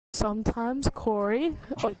sometimes Corey,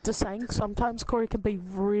 like just saying, sometimes Corey can be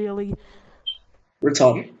really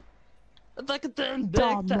retarded. Look at them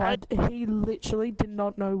dumb. big Like, he literally did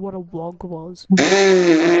not know what a vlog was.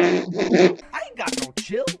 I ain't got no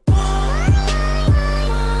chill.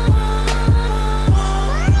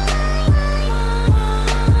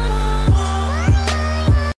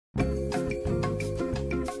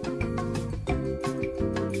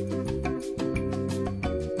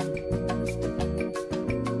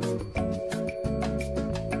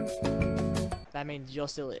 That means you're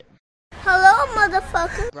still it. Hello,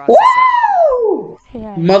 motherfucker. Right, Woo!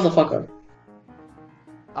 Yeah. Motherfucker.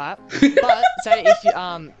 Alright, but say if you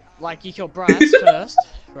like you kill Bryce first,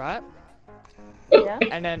 right? Yeah.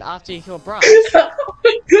 And then after you kill Bryce, you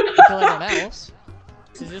kill everyone else.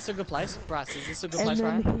 Is this a good place, Bryce? Is this a good place,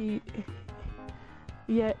 And then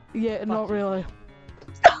Ryan? yeah, not you. really,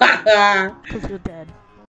 because you're dead.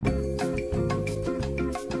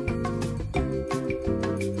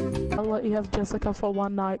 I'll let you have Jessica for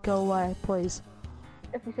one night. Go away, please.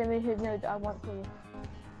 If you send me his nudes, I want to.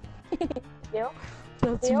 Deal?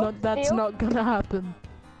 That's Deal? not gonna happen.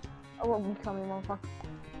 I won't be coming, motherfucker.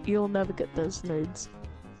 You'll never get those nudes.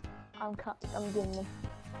 I'm getting them.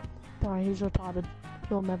 Sorry, he's retarded.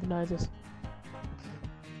 He'll never know this.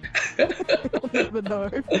 He'll never know.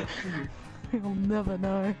 He'll never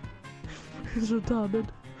know. He's retarded.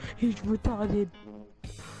 He's retarded.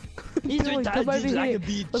 He's Dylan, retarded come over like here. a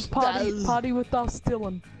bitch. Let's party with us,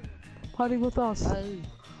 Dylan. Party with us.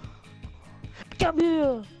 Come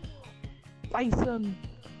here, Bison.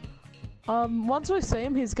 Once we see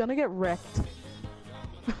him, he's gonna get wrecked.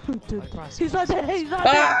 Dude, he's right there. He's right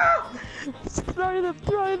there.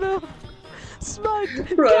 Throw them. Smoke.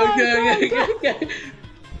 Bro,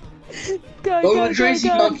 Go. Go to Tracy,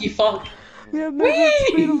 monkey fuck. Yeah, man,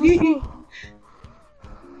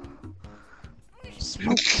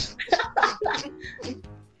 Smoke.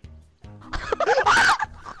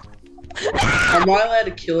 Am I allowed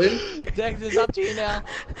to kill him? Dekz, it's up to you now.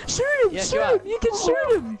 Shoot him! Yes, shoot you are. him! You can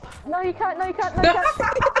shoot him! No, you can't. No, you can't. No, you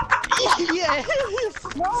can't. Yes!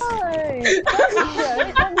 No!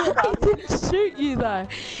 He didn't shoot you though.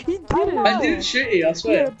 He didn't. I didn't shoot you, I Yeah,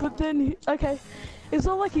 swear. but then okay. It's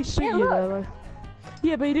not like he shoot Yeah, you look. though.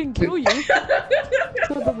 Yeah, but he didn't kill you. So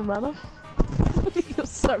it doesn't matter. You're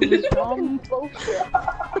so dumb.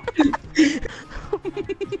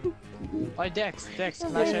 Oh, Dekz,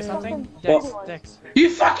 can I say something? What? Dekz. You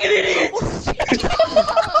fucking idiot! You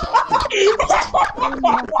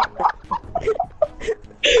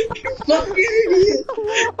fucking idiot!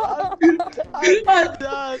 I'm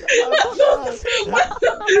done.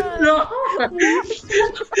 No!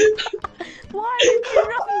 Why did you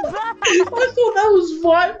run back? I thought that was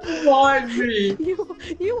right behind me! You were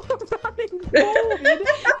running forward and then you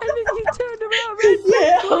turned around right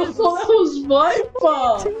Yeah, back. I thought that was my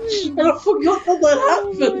part! And I forgot that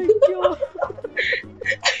happened!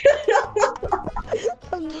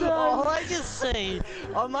 Oh my god. All I can see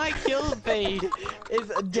on my kill feed is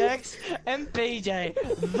Dekz and PJ,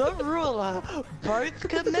 the ruler, both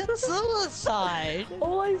commit suicide.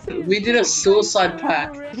 All I see is We did a suicide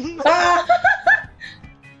pact.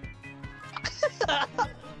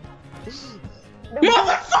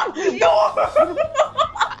 Motherfucker! No!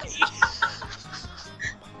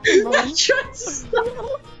 I tried to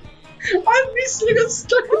stop. I missed and I got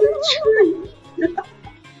stuck in the tree.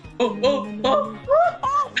 Oh.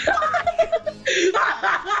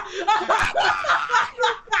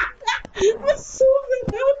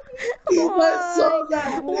 I saw that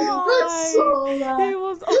happen. I saw that. He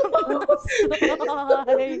was on the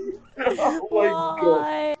side. Oh my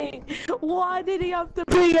god. Why did he have to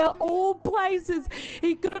be at all places?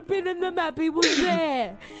 He could have been in the map. He was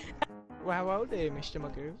there. Wow, well there, Mr.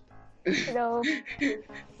 Magoo. Hello.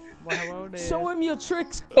 Wow, there. Show him your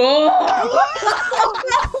tricks. Oh!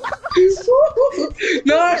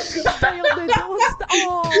 No! Failed it.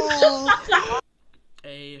 Oh.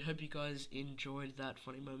 Hey, hope you guys enjoyed that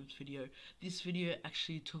funny moments video. This video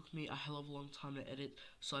actually took me a hell of a long time to edit,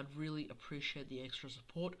 so I'd really appreciate the extra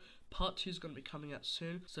support. Part 2 is going to be coming out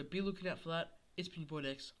soon, so be looking out for that. It's been your boy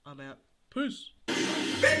Dekz. I'm out. Peace.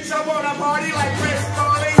 Bitch, I wanna party like Chris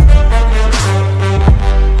Farley.